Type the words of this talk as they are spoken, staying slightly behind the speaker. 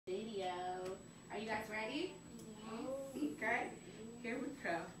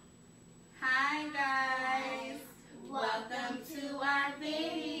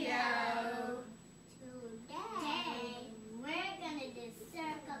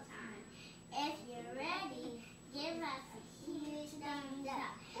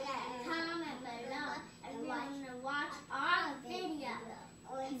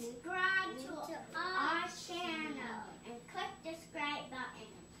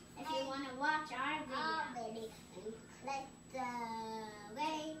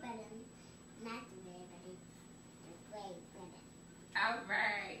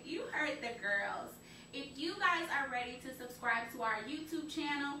our YouTube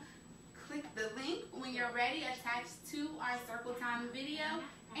channel. Click the link when you're ready attached to our Circle Time video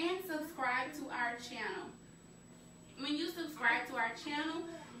and subscribe to our channel. When you subscribe to our channel,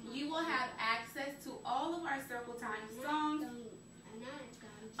 you will have access to all of our Circle Time songs,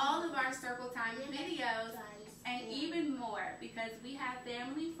 all of our Circle Time videos, and even more, because we have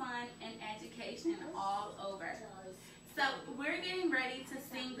family fun and education all over. So we're getting ready to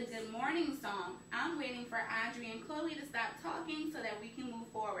sing the good morning song. I'm waiting for Audrey and Chloe to stop talking so that we can move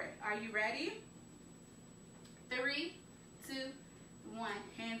forward. Are you ready? 3, 2, 1.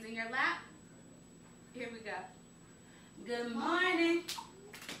 Hands in your lap. Here we go. Good morning.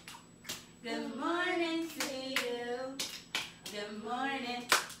 Good morning to you. Good morning.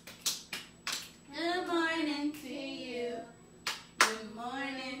 Good morning to you. Good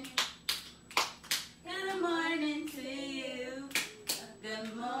morning. Good morning to you.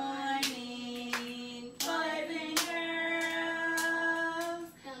 Good morning, boys and girls.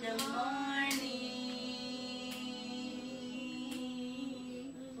 Good morning,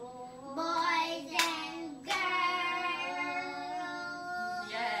 boys and girls.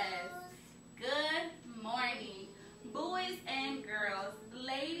 Yes. Good morning, boys and girls,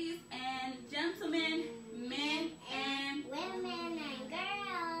 ladies and gentlemen, men and women and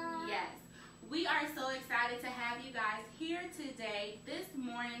girls. Yes. We are so excited to have you guys here today, this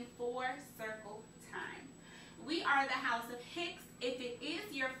morning, for Circle Time. We are the House of Hicks. If it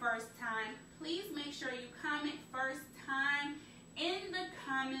is your first time, please make sure you comment first time in the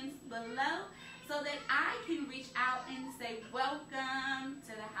comments below so that I can reach out and say welcome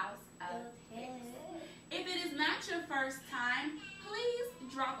to the House of Hicks. If it is not your first time, please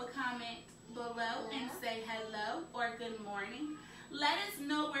drop a comment below and say hello or good morning. Let us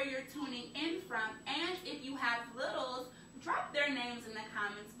know where you're tuning in from, and if you have littles, drop their names in the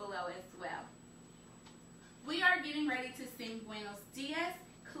comments below as well. We are getting ready to sing Buenos Dias.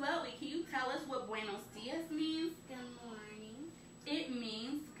 Chloe, can you tell us what Buenos Dias means? Good morning. It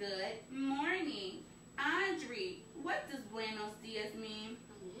means good morning. Audrey, what does Buenos Dias mean?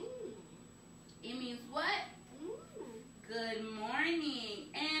 It means what? Good morning.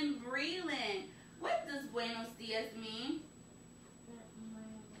 And Breland, what does Buenos Dias mean?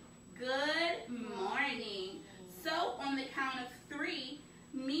 Good morning. So on the count of 3,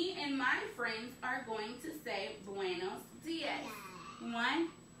 me and my friends are going to say Buenos Dias. 1,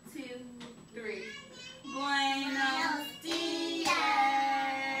 2, 3. Buenos Dias.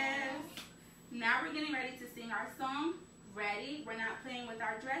 Now we're getting ready to sing our song. Ready? We're not playing with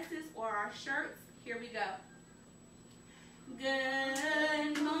our dresses or our shirts. Here we go.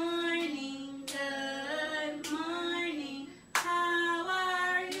 Good morning, good morning. How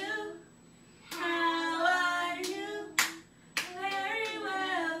are you? How are you? Very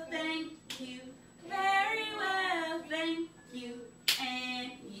well, thank you. Very well, thank you.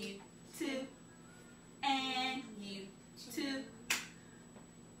 And you too. And you too.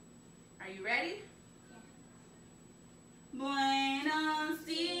 Are you ready? Buenos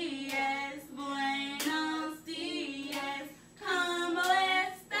dias, buenos dias. ¿Cómo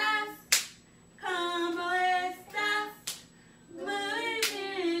estás? ¿Cómo estás? Muy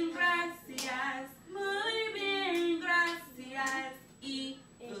bien, gracias. Muy bien, gracias. ¿Y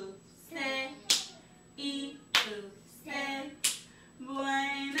usted? ¿Y usted?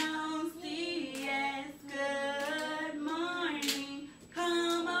 Buenos dias, good morning.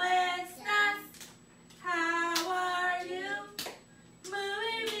 ¿Cómo estás? How are you?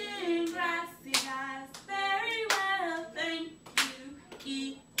 Muy bien, gracias. Very well, thank you.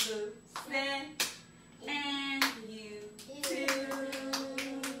 Y usted and you too.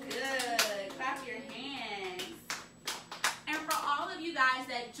 Good. Clap your hands. And for all of you guys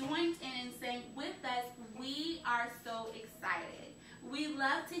that joined in and sang with us, we are so excited. We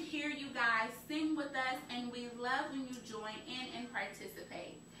love to hear you guys sing with us, and we love when you join in and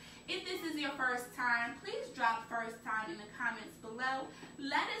participate. If this is your first time, please drop first time in the comments below.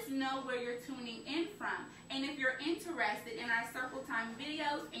 Let us know where you're tuning in from. And if you're interested in our Circle Time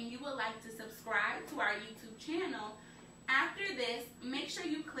videos and you would like to subscribe to our YouTube channel, after this, make sure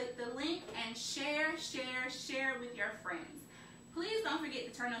you click the link and share with your friends. Please don't forget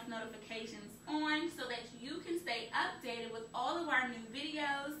to turn those notifications on so that you can stay updated with all of our new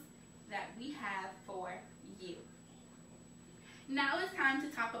videos that we have for you. Now it's time to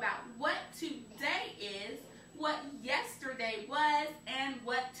talk about what today is, what yesterday was, and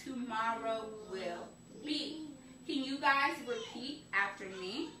what tomorrow will be. Can you guys repeat after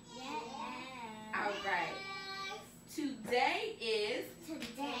me? Yes. All right. Today is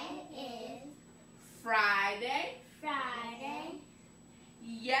Friday.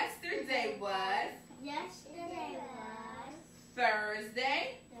 Yesterday was Thursday.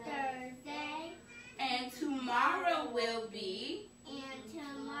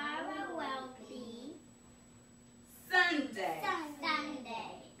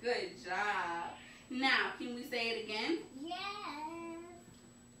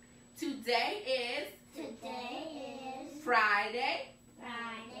 Today is Friday.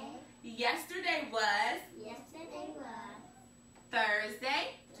 Yesterday was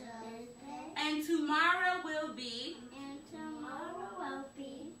Thursday. And tomorrow will be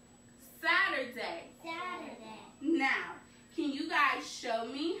Saturday. Now, can you guys show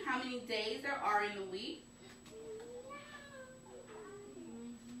me how many days there are in the week?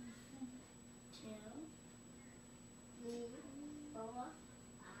 2, 3, 4, 5,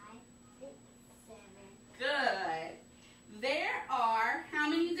 6, 7. Good. There are how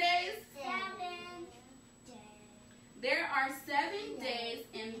many days? 7 days. There are 7 days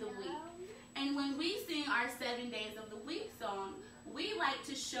in the week. And when we sing our 7 days of the week song, we like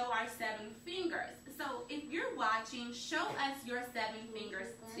to show our 7 fingers. So if you're watching, show us your 7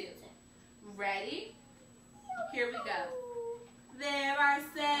 fingers too. Ready? Here we go. There are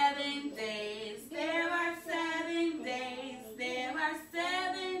 7 days. There are 7 days. There are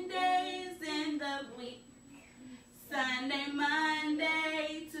 7 days in the week. Sunday,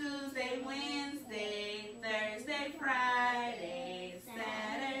 Monday, Tuesday, Wednesday, Thursday, Friday,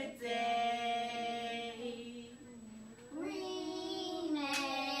 Saturday.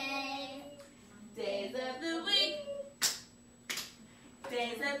 Days of the week.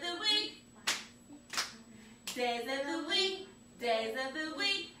 Days of the week. Days of the week. Days of the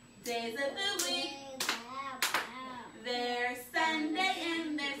week. Days of the week. There's Sunday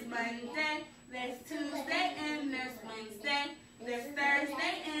and there's Monday. There's Tuesday and there's Wednesday. There's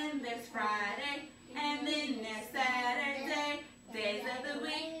Thursday and there's Friday. And then there's Saturday. Days of the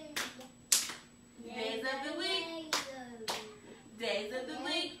week. Days of the week. Days of the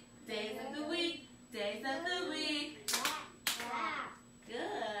week. Days of the week. Days of the week.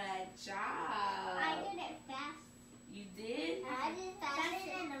 Good job. I did it fast. You did? I did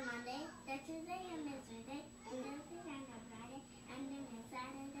Saturday and Monday, the Tuesday and the Thursday, and Thursday and the Friday, and then the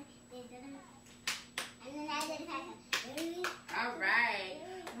Saturday, and then I did Saturday. All right.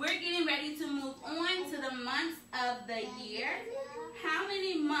 We're getting ready to move on to the months of the year. How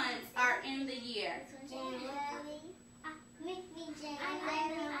many months are in the year? January.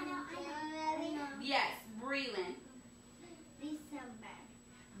 Yes, Breland. December.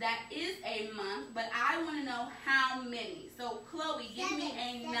 That is a month, but I want to know how many. So, Chloe, give me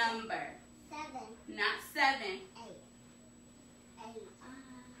a number. 7. Not 7. 8.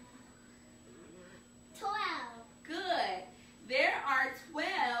 12. Good. There are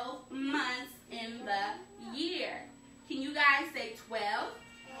 12 months in the year. Can you guys say 12?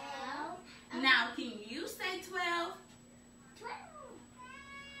 12. Now, can you say 12? 12.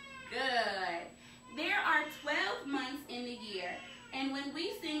 Good. There are 12 months in the year. And when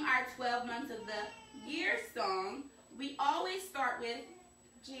we sing our 12 months of the year song, we always start with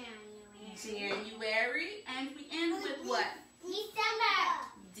January, and we end with what?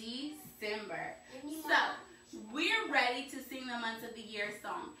 December. So, we're ready to sing the months of the year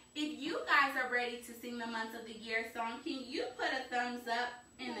song. If you guys are ready to sing the months of the year song, can you put a thumbs up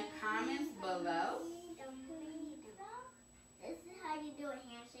in the comments below? This is how you do a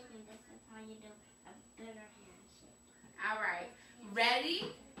handshake, and this is how you do a better handshake. All right.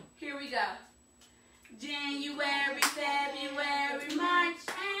 Ready? Here we go. January, February, March,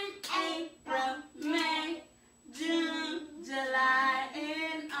 and April, May, June, July,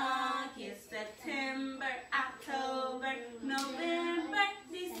 and August, September, October, November,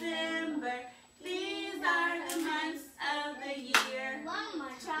 December. These are the months of the year. One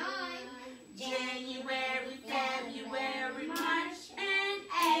more time. January, February, March, and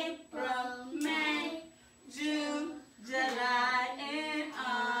April, May, June, July, and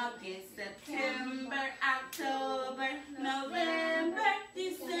August, September, October, November,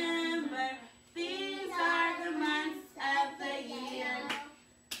 December. These are the months of the year.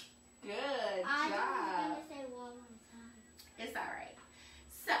 Good I job. was going to say one more time. It's all right.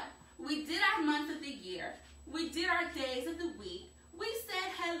 So, we did our month of the year. We did our days of the week. We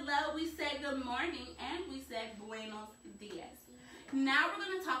said hello, we said good morning, and we said buenos dias. Now we're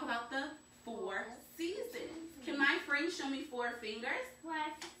going to talk about the 4 seasons. Can my friend show me 4 fingers?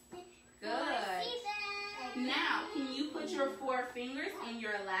 Good. Now, can you put your 4 fingers in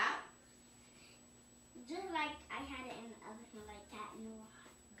your lap? Just like I had it in the other one, like that in the water.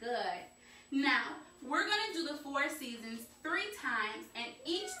 Good. Now, we're going to do the 4 seasons 3 times, and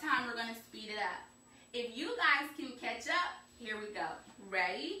each time we're going to speed it up. If you guys can catch up, here we go.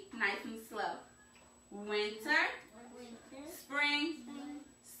 Ready? Nice and slow. Winter, spring,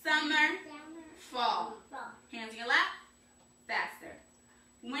 summer, fall. Hands in your lap. Faster.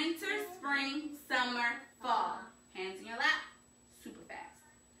 Winter, spring, summer, fall. Hands in your lap. Super fast.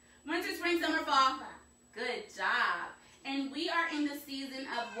 Winter, spring, summer, fall. Good job. And we are in the season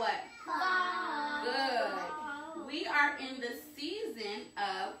of what? Fall.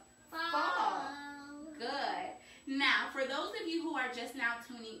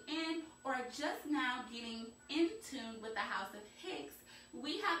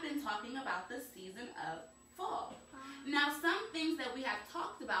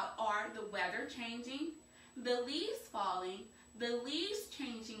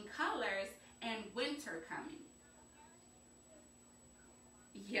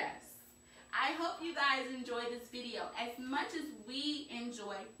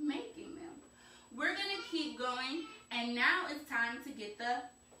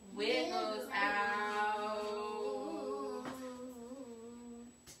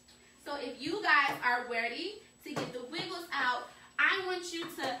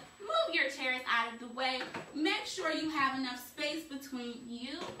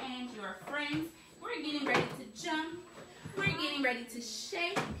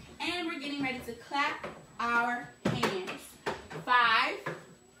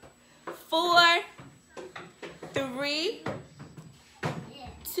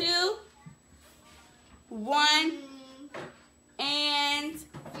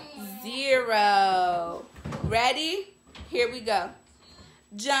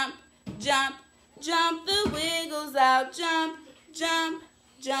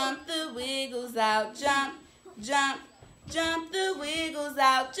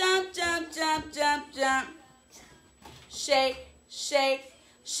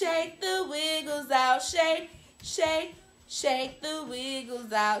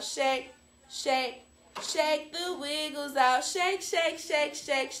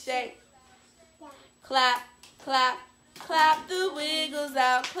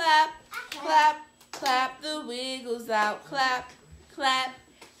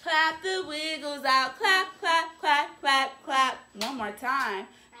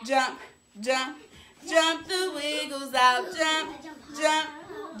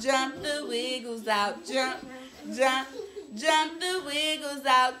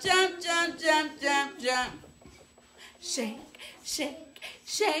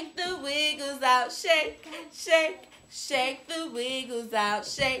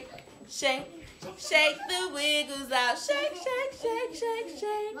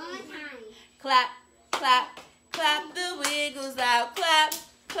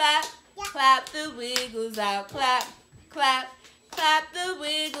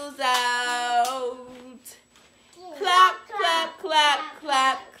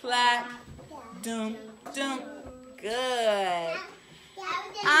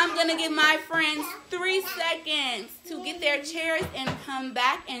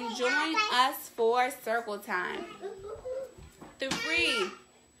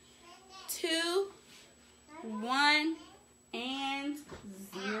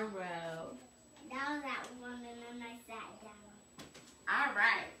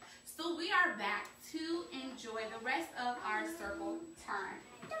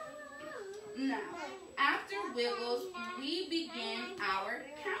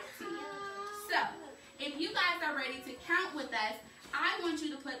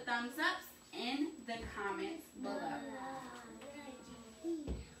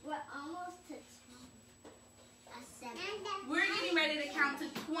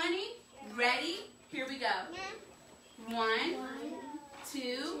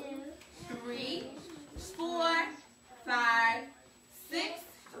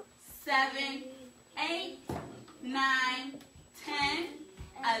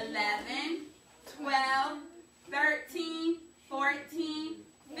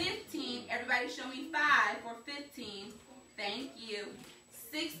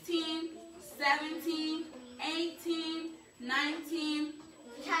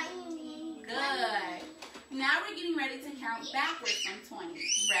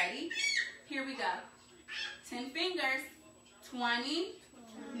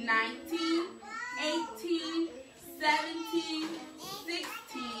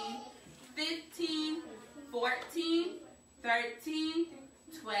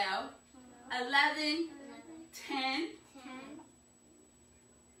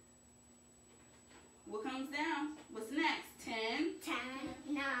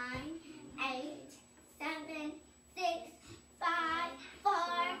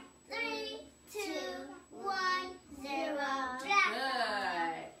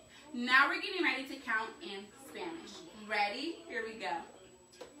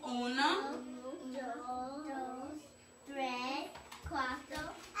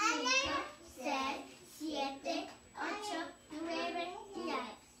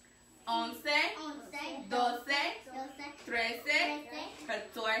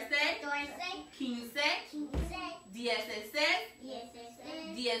 16, 17,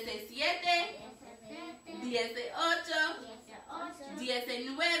 18,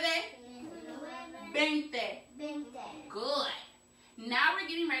 19, 20. Good. Now we're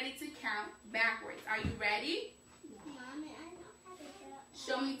getting ready to count backwards. Are you ready? Mommy, I know how to do it.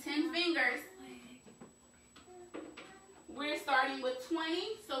 Show me 10 fingers. We're starting with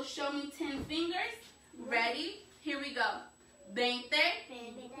 20, so show me 10 fingers. Ready? Here we go. 20, 19,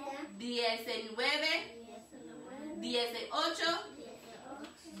 18, 17,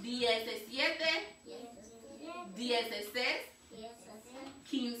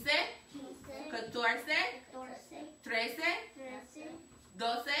 16, 15, 14, 13, 12,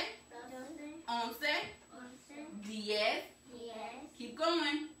 11, 10. Keep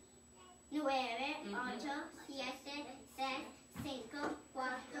going. 9, 8, 7, 6, 5, 4,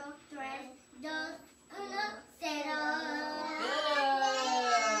 3, 2, 1, 0.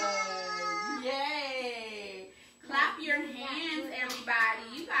 Good. Yay. Clap your hands, everybody.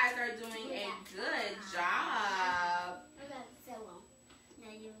 You guys are doing a good job.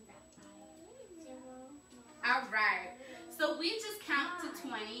 All right. So we just count to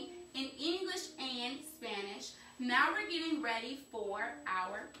 20 in English and Spanish. Now we're getting ready for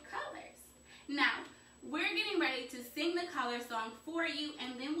our colors. Now, we're getting ready to sing the color song for you,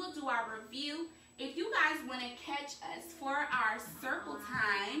 and then we'll do our review. If you guys want to catch us for our circle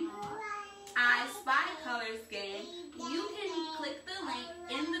time, I Spy Colors game, you can click the link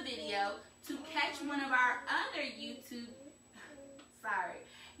in the video to catch one of our other YouTube.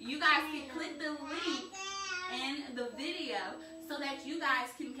 You guys can click the link in the video so that you guys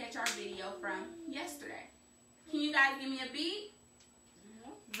can catch our video from yesterday. Can you guys give me a beat?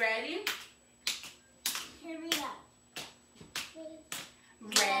 Ready? Here we go.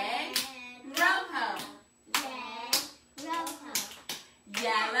 Red, rojo. Red, rojo.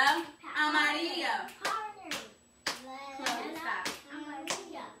 Yellow, amarillo. Red, Stop.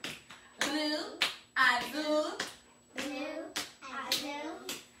 amarillo. Blue, azul. Blue, azul.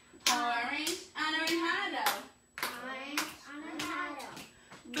 Orange, anaranjado. Orange, anaranjado.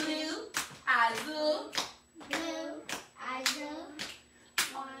 Blue, azul. Blue, azul.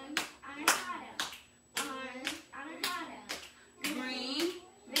 Orange, anaranjado. Orange, anaranjado. Green,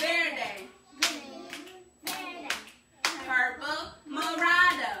 verde. Green, verde. Purple,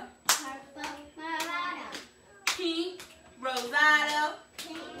 morado. Purple, morado. Pink, rosado.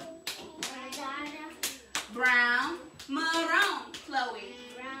 Pink, rosado. Brown, maroon. Chloe.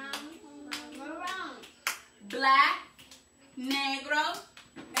 Brown, maroon. Black, negro.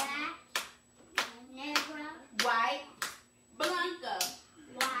 Black, negro. White, blanco.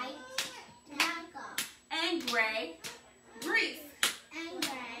 White, blanco. And gray, grease. And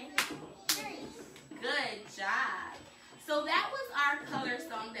gray, green. Good job. So that was our color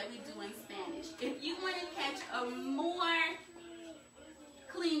song that we do in Spanish. If you want to catch a more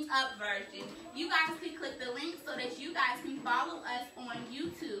cleaned up version, you guys can click the link so that you guys can follow us on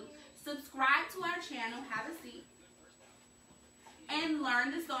YouTube, subscribe to our channel, have a seat, and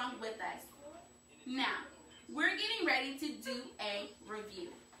learn the song with us. Now, we're getting ready to do a review.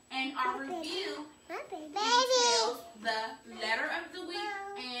 And our review details the letter of the week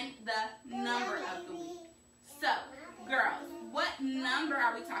and the number of the week. So, girls, what number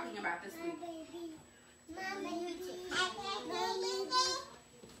are we talking about this week?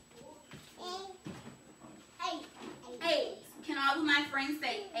 8. Can all of my friends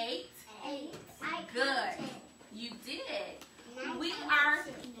say 8? 8. Good. You did. We are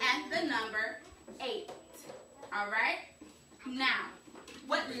at the number 8. All right? Now,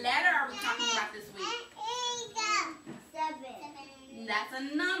 what letter are we talking about this week? 7. That's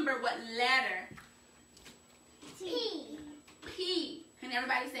a number. What letter? P. P. Can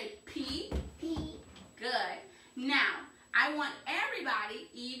everybody say P? P. Good. Now, I want everybody,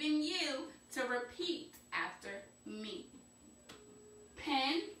 even you, to repeat after me.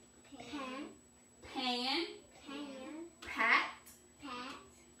 Pen, Pen. pan, Pan. pat, Pat.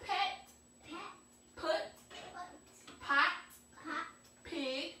 pet, Pet. put, Put. pot, Pot.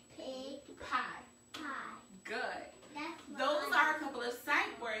 pig, Pig. pie. Pie. Good. That's what Those I- are a couple of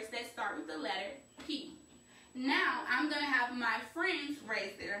sight words that start with the letter P. Now, I'm going to have my friends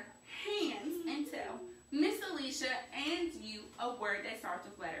raise their hands and tell Miss Alicia and you a word that starts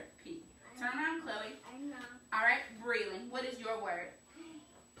with letter P. Turn around, Chloe. I know. All right, Breland, what is your word?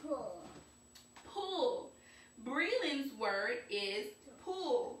 Pool. Pool. Breland's word is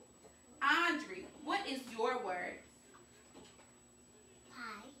pool. Audrey, what is your word?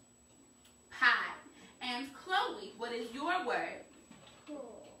 Pie. Pie. And Chloe, what is your word?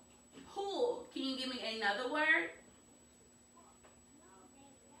 Pool. Pool. Can you give me another word?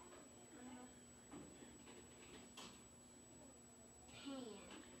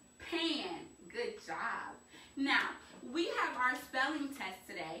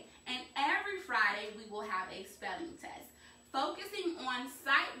 on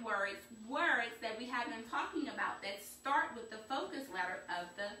sight words, words that we have been talking about that start with the focus letter of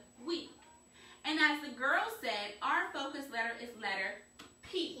the week. And as the girls said, our focus letter is letter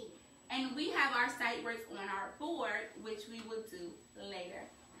P. And we have our sight words on our board, which we will do later.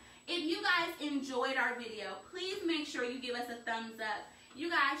 If you guys enjoyed our video, please make sure you give us a thumbs up. You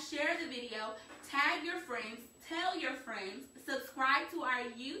guys share the video, tag your friends, tell your friends, subscribe to our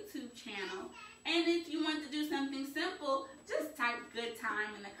YouTube channel, and if you want to do something simple, just type good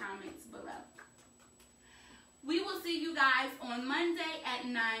time in the comments below. We will see you guys on Monday at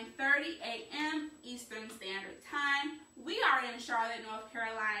 9:30 a.m. Eastern Standard Time. We are in Charlotte, North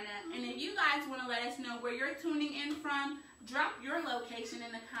Carolina, and if you guys want to let us know where you're tuning in from, drop your location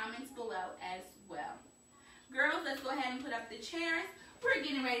in the comments below as well. Girls, let's go ahead and put up the chairs. We're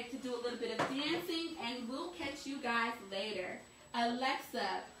getting ready to do a little bit of dancing, and we'll catch you guys later.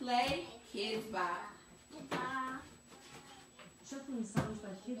 Alexa, play Kids Bop. Shuffling songs by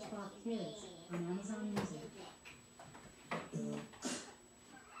Kids Bop Kids on Amazon Music.